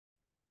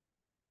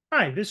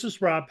Hi, this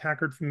is Rob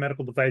Packard from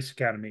Medical Device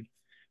Academy.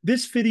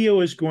 This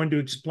video is going to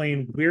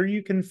explain where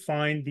you can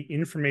find the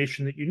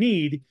information that you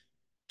need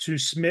to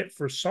submit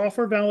for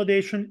software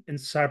validation and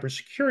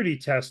cybersecurity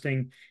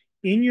testing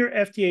in your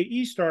FDA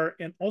Estar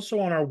and also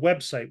on our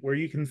website, where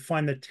you can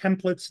find the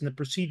templates and the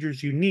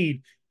procedures you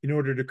need in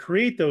order to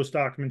create those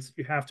documents that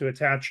you have to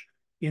attach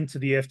into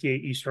the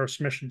FDA Estar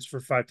submissions for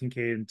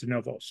 510K and de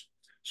novos.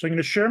 So I'm going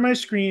to share my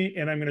screen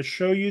and I'm going to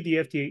show you the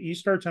FDA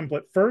Estar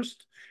template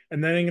first,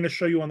 and then I'm going to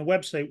show you on the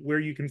website where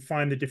you can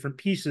find the different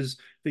pieces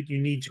that you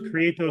need to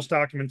create those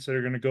documents that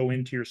are going to go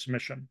into your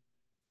submission.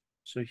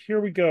 So here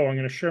we go. I'm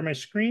going to share my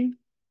screen.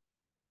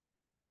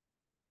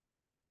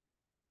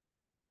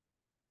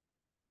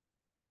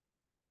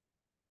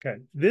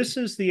 Okay, this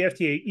is the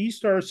FDA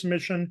Estar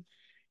submission.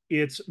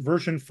 It's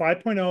version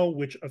 5.0,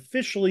 which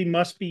officially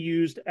must be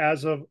used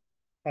as of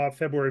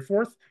February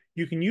 4th.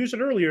 You can use it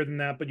earlier than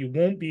that, but you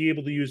won't be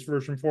able to use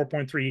version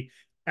 4.3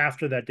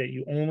 after that date.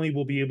 You only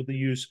will be able to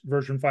use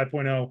version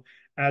 5.0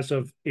 as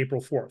of April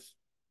 4th.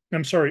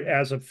 I'm sorry,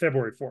 as of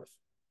February 4th.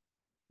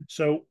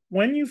 So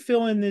when you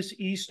fill in this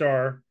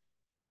Estar,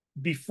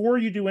 before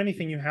you do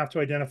anything, you have to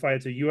identify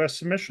it's a US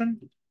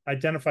submission,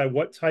 identify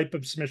what type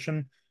of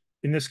submission.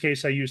 In this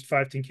case, I used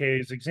 510K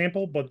as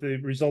example, but the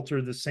results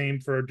are the same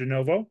for de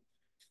novo.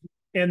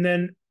 And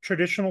then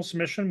traditional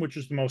submission, which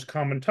is the most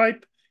common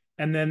type.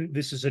 And then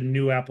this is a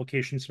new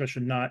application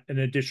submission, not an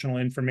additional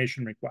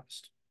information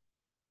request.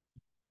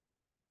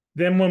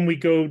 Then when we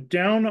go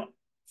down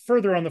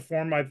further on the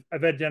form, I've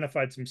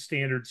identified some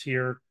standards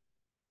here.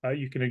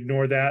 You can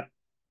ignore that.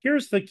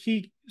 Here's the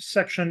key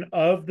section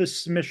of the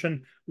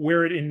submission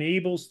where it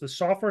enables the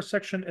software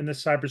section and the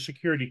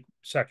cybersecurity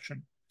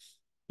section.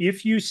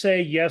 If you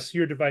say, yes,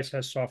 your device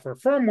has software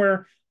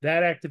firmware,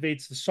 that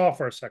activates the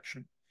software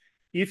section.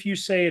 If you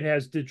say it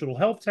has digital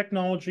health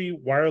technology,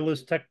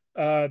 wireless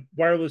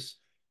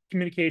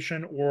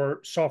communication,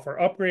 or software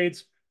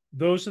upgrades,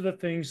 those are the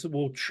things that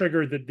will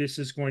trigger that this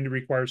is going to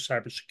require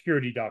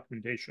cybersecurity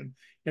documentation.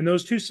 And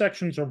those two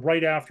sections are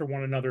right after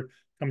one another.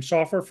 Come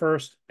software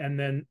first, and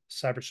then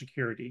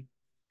cybersecurity.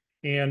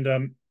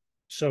 And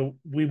so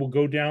we will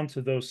go down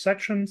to those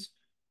sections.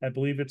 I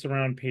believe it's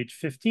around page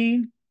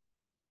 15.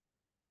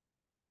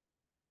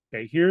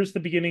 Okay, here's the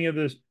beginning of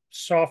the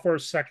software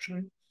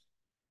section.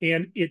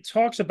 And it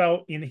talks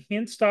about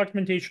enhanced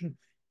documentation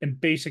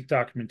and basic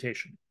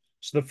documentation.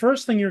 So the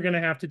first thing you're going to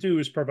have to do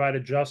is provide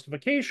a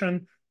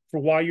justification for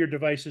why your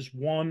device is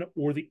one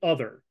or the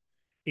other.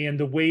 And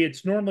the way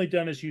it's normally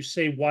done is you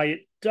say why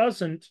it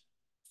doesn't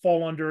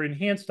fall under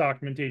enhanced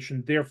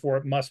documentation, therefore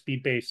it must be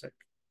basic.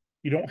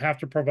 You don't have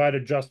to provide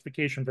a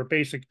justification for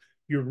basic.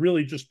 You're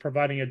really just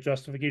providing a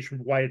justification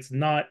for why it's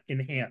not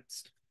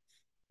enhanced.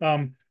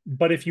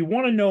 But if you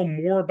want to know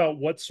more about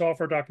what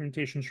software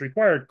documentation is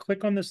required,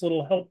 click on this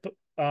little help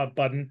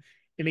button,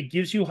 and it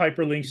gives you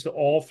hyperlinks to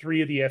all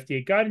three of the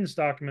FDA guidance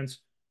documents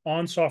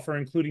on software,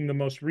 including the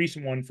most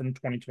recent one from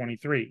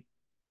 2023.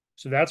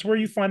 So that's where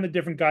you find the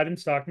different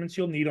guidance documents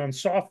you'll need on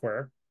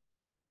software.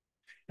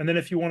 And then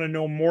if you want to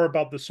know more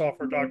about the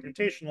software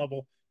documentation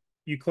level,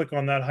 you click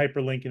on that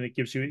hyperlink and it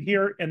gives you it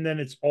here. And then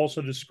it's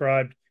also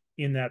described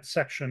in that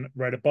section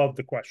right above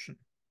the question.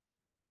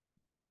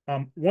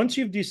 Once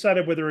you've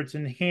decided whether it's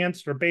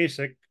enhanced or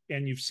basic,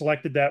 and you've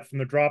selected that from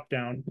the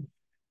dropdown,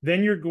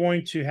 then you're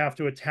going to have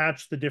to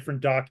attach the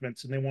different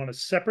documents, and they want a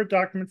separate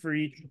document for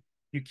each.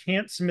 You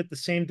can't submit the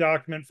same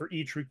document for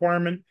each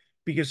requirement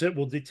because it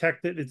will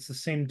detect that it's the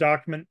same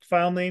document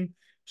file name.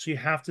 So you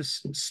have to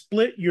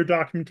split your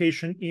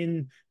documentation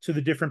into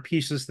the different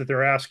pieces that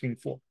they're asking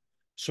for.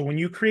 So when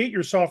you create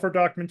your software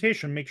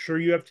documentation, make sure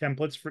you have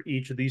templates for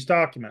each of these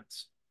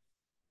documents.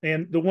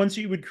 And the ones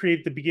that you would create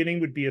at the beginning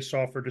would be a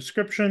software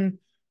description,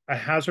 a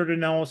hazard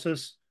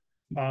analysis,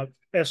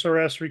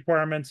 SRS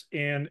requirements,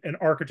 and an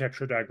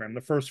architecture diagram,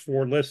 the first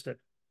four listed.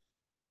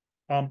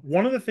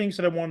 One of the things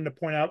that I wanted to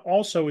point out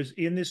also is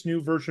in this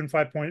new version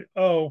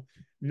 5.0,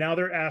 now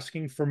they're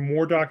asking for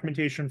more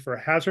documentation for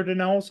hazard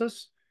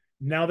analysis.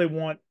 Now they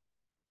want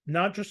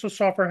not just a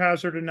software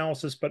hazard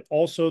analysis, but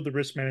also the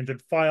risk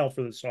management file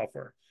for the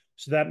software.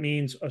 So that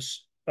means,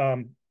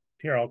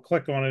 here, I'll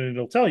click on it and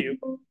it'll tell you.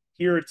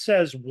 Here it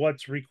says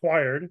what's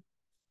required.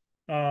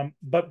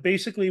 But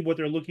basically what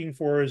they're looking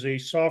for is a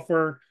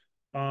software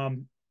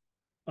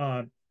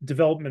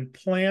development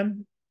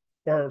plan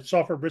or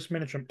software risk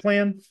management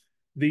plan,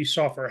 the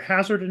software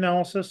hazard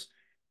analysis,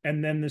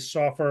 and then the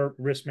software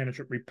risk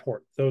management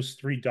report. Those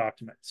three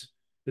documents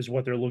is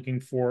what they're looking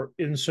for.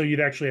 And so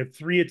you'd actually have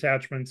three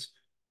attachments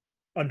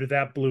under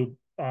that blue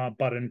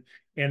button,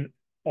 and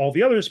all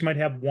the others might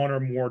have one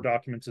or more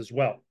documents as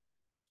well.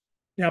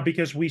 Now,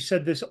 because we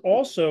said this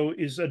also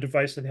is a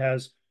device that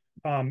has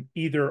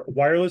either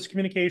wireless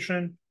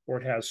communication,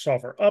 or it has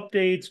software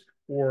updates,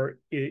 or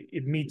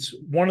it meets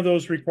one of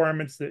those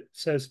requirements that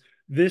says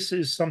this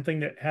is something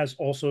that has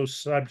also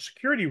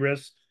cybersecurity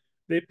risks,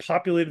 they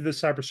populated the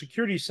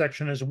cybersecurity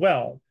section as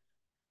well.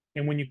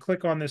 And when you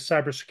click on this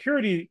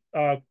cybersecurity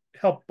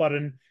help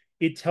button,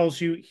 it tells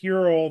you here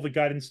are all the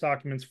guidance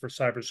documents for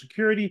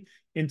cybersecurity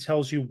and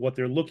tells you what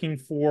they're looking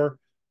for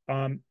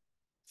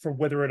for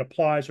whether it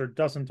applies or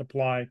doesn't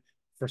apply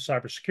for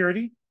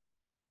cybersecurity.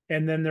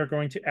 And then they're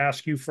going to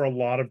ask you for a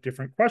lot of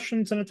different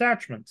questions and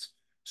attachments.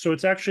 So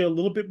it's actually a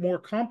little bit more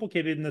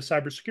complicated in the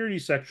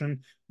cybersecurity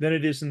section than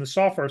it is in the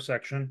software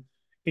section.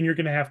 And you're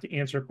going to have to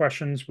answer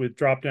questions with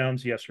drop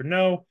downs, yes or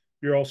no.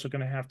 You're also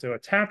going to have to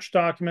attach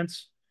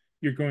documents.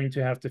 You're going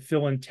to have to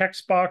fill in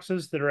text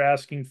boxes that are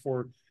asking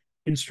for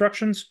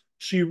instructions.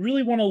 So you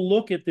really want to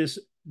look at this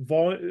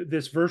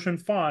version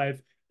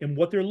 5 and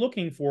what they're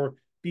looking for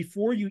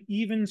before you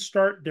even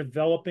start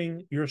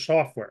developing your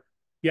software.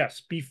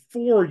 Yes,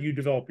 before you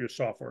develop your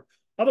software.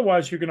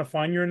 Otherwise, you're going to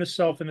find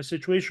yourself in a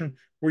situation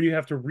where you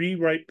have to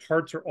rewrite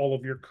parts or all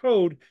of your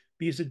code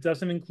because it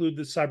doesn't include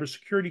the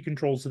cybersecurity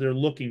controls that they're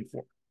looking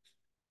for.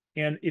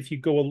 And if you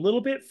go a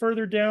little bit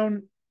further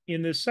down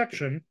in this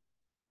section,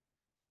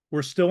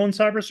 we're still in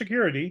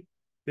cybersecurity.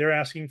 They're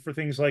asking for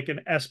things like an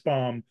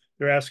SBOM.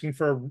 They're asking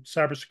for a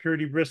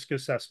cybersecurity risk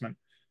assessment.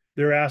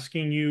 They're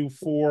asking you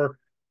for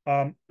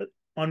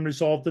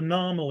unresolved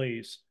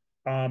anomalies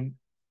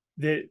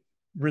that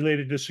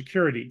related to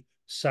security,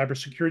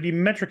 cybersecurity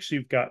metrics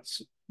you've got,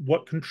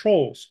 what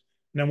controls.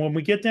 Now, when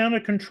we get down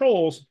to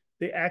controls,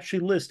 they actually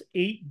list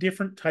 8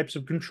 different types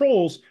of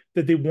controls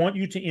that they want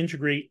you to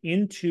integrate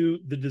into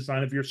the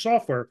design of your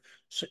software.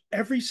 So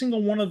every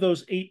single one of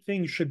those 8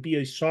 things should be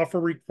a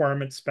software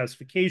requirement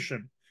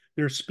specification.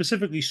 They're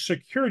specifically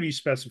security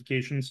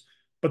specifications,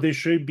 but they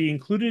should be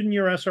included in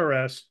your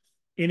SRS.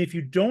 And if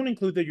you don't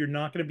include that, you're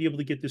not going to be able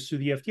to get this through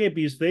the FDA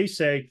because they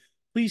say,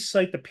 please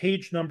cite the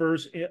page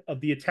numbers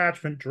of the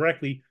attachment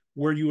directly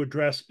where you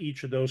address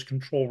each of those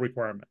control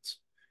requirements.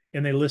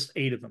 And they list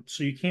 8 of them.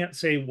 So you can't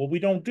say, well, we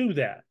don't do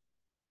that.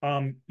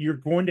 You're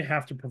going to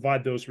have to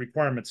provide those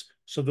requirements.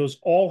 So those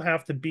all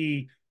have to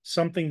be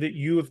something that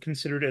you have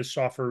considered as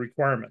software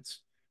requirements.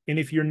 And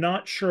if you're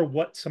not sure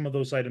what some of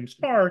those items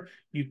are,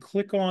 you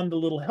click on the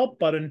little help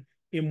button.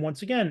 And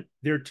once again,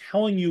 they're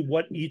telling you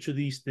what each of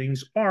these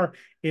things are,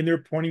 and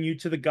they're pointing you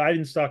to the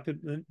guidance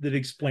document that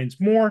explains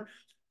more.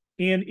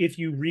 And if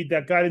you read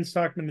that guidance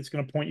document, it's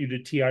going to point you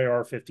to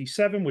TIR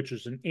 57, which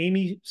is an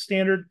AMI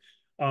standard.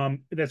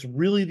 That's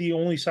really the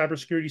only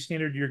cybersecurity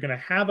standard you're going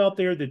to have out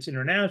there that's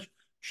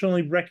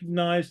internationally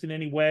recognized in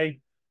any way.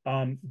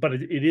 But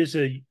it is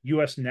a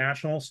US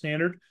national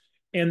standard.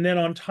 And then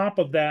on top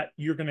of that,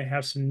 you're going to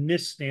have some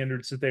NIST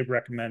standards that they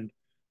recommend.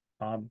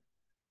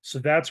 So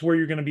that's where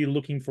you're going to be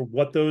looking for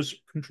what those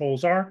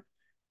controls are.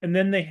 And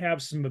then they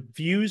have some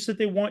views that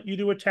they want you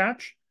to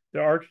attach,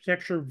 the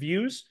architecture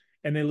views,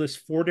 and they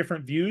list 4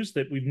 different views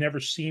that we've never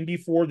seen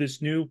before,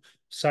 this new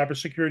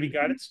cybersecurity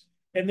guidance.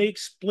 And they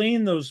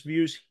explain those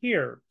views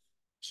here.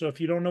 So if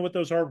you don't know what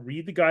those are,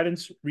 read the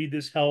guidance, read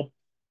this help.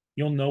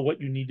 You'll know what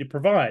you need to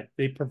provide.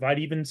 They provide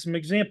even some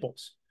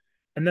examples.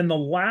 And then the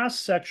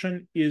last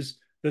section is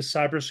the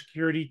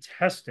cybersecurity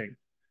testing.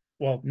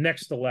 Well,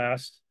 next to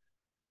last.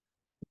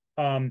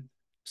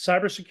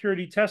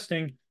 Cybersecurity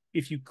testing,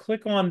 if you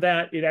click on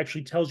that, it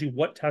actually tells you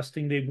what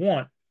testing they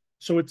want.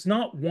 So it's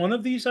not one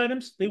of these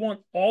items. They want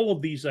all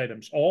of these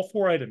items, all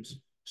 4 items: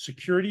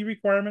 security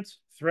requirements,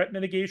 threat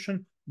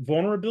mitigation,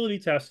 vulnerability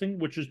testing,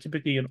 which is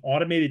typically an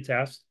automated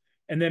test,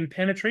 and then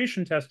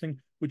penetration testing,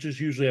 which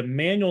is usually a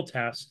manual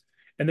test.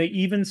 And they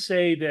even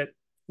say that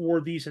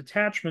for these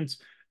attachments,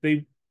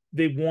 they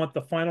want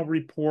the final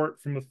report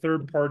from a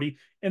third party,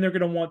 and they're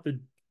going to want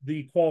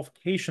the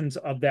qualifications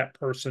of that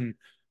person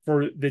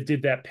that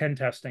did that pen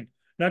testing.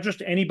 Not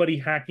just anybody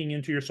hacking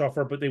into your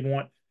software, but they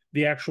want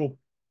the actual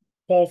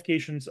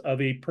qualifications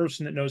of a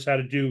person that knows how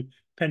to do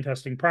pen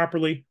testing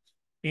properly.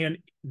 And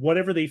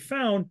whatever they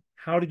found,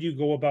 how did you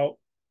go about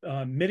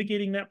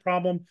mitigating that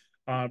problem,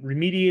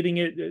 remediating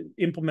it,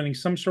 implementing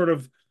some sort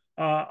of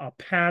a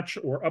patch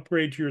or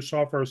upgrade to your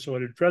software so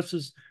it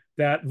addresses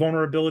that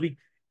vulnerability,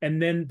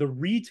 and then the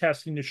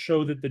retesting to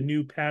show that the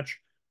new patch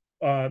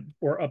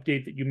or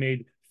update that you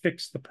made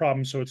fixed the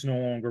problem so it's no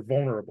longer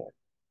vulnerable.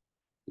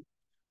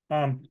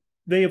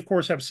 They, of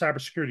course, have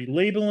cybersecurity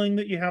labeling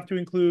that you have to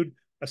include,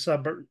 a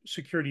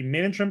cybersecurity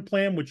management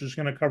plan, which is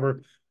going to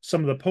cover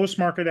some of the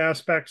post-market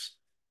aspects,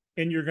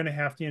 and you're going to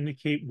have to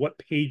indicate what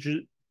page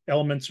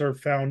elements are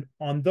found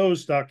on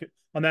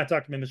that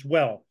document as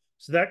well.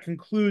 So that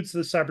concludes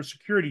the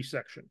cybersecurity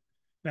section.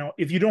 Now,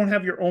 if you don't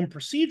have your own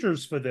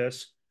procedures for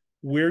this,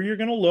 where you're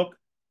going to look,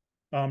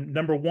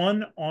 number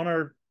 1, on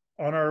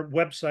our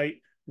website,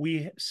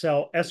 we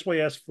sell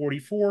SYS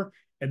 44,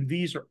 and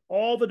these are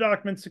all the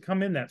documents that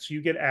come in that. So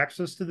you get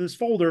access to this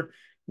folder.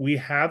 We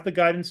have the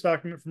guidance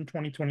document from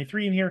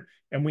 2023 in here,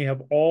 and we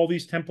have all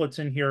these templates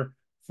in here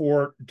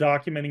for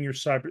documenting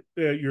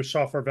your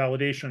software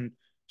validation.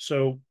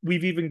 So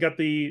we've even got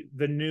the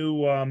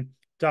new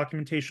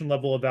documentation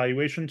level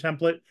evaluation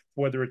template,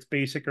 whether it's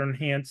basic or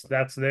enhanced,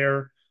 that's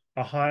there.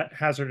 A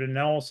hazard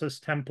analysis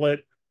template.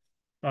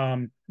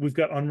 We've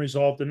got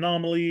unresolved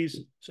anomalies.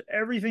 So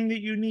everything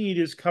that you need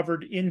is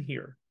covered in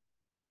here.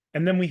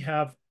 And then we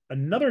have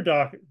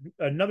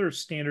another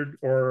standard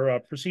or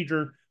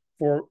procedure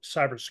for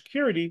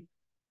cybersecurity.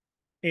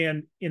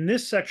 And in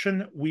this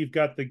section, we've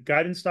got the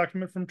guidance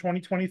document from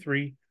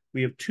 2023.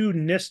 We have two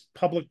NIST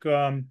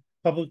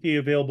publicly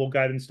available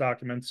guidance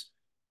documents.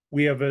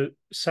 We have a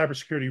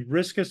cybersecurity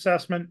risk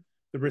assessment,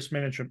 the risk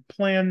management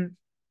plan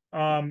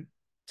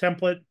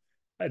template,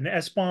 an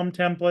SBOM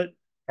template,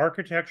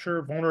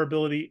 architecture,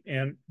 vulnerability,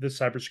 and the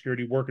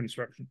cybersecurity work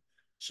instruction.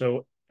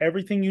 So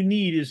everything you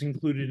need is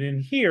included in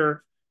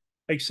here,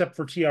 except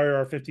for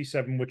TIR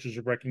 57, which is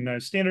a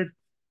recognized standard.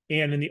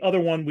 And in the other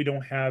one, we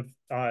don't have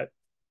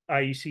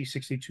IEC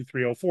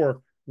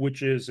 62304,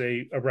 which is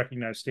a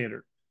recognized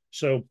standard.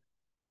 So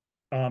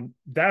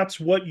that's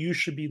what you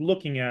should be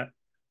looking at.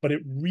 But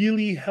it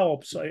really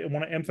helps. I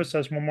want to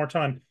emphasize one more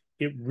time.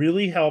 It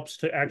really helps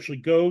to actually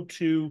go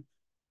to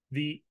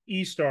the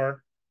Estar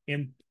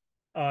and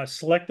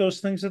select those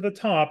things at the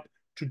top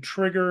to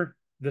trigger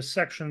the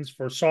sections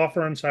for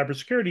software and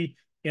cybersecurity,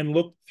 and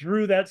look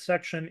through that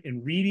section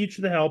and read each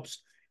of the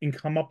helps and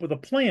come up with a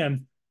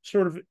plan.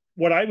 Sort of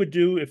what I would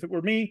do if it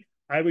were me,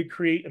 I would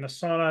create an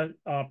Asana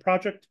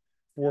project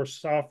for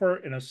software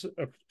and a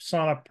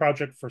Asana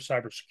project for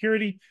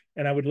cybersecurity,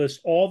 and I would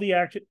list all the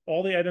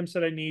items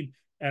that I need,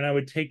 and I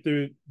would take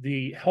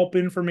the help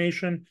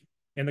information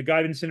and the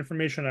guidance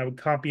information, I would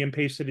copy and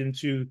paste it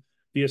into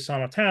the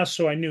Asana task,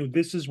 so I knew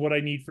this is what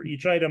I need for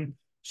each item.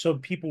 So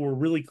people were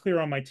really clear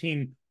on my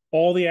team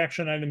all the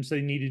action items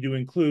they needed to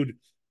include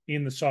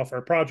in the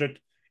software project,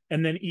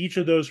 and then each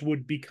of those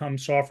would become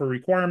software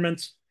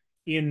requirements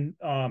in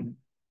the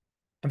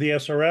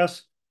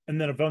SRS, and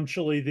then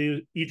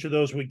eventually each of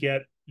those would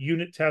get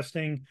unit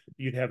testing.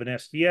 You'd have an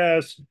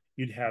SDS,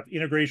 you'd have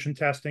integration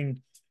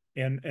testing,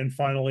 and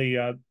finally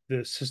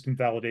the system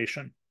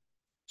validation.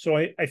 So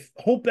I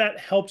hope that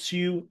helps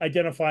you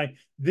identify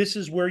this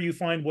is where you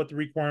find what the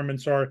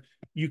requirements are.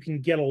 You can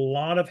get a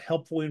lot of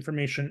helpful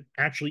information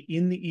actually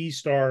in the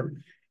Estar,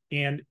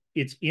 and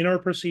it's in our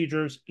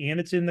procedures and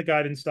it's in the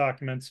guidance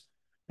documents.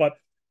 But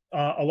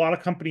a lot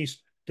of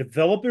companies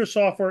develop their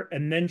software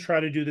and then try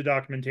to do the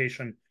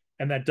documentation,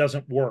 and that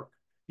doesn't work.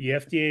 The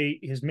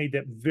FDA has made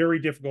that very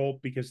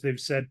difficult because they've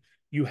said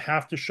you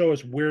have to show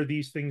us where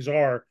these things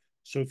are.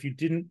 So if you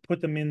didn't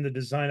put them in the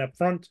design up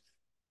front,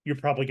 you're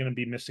probably going to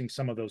be missing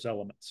some of those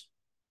elements.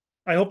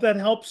 I hope that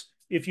helps.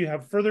 If you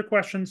have further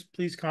questions,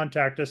 please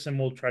contact us and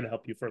we'll try to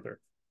help you further.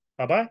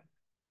 Bye-bye.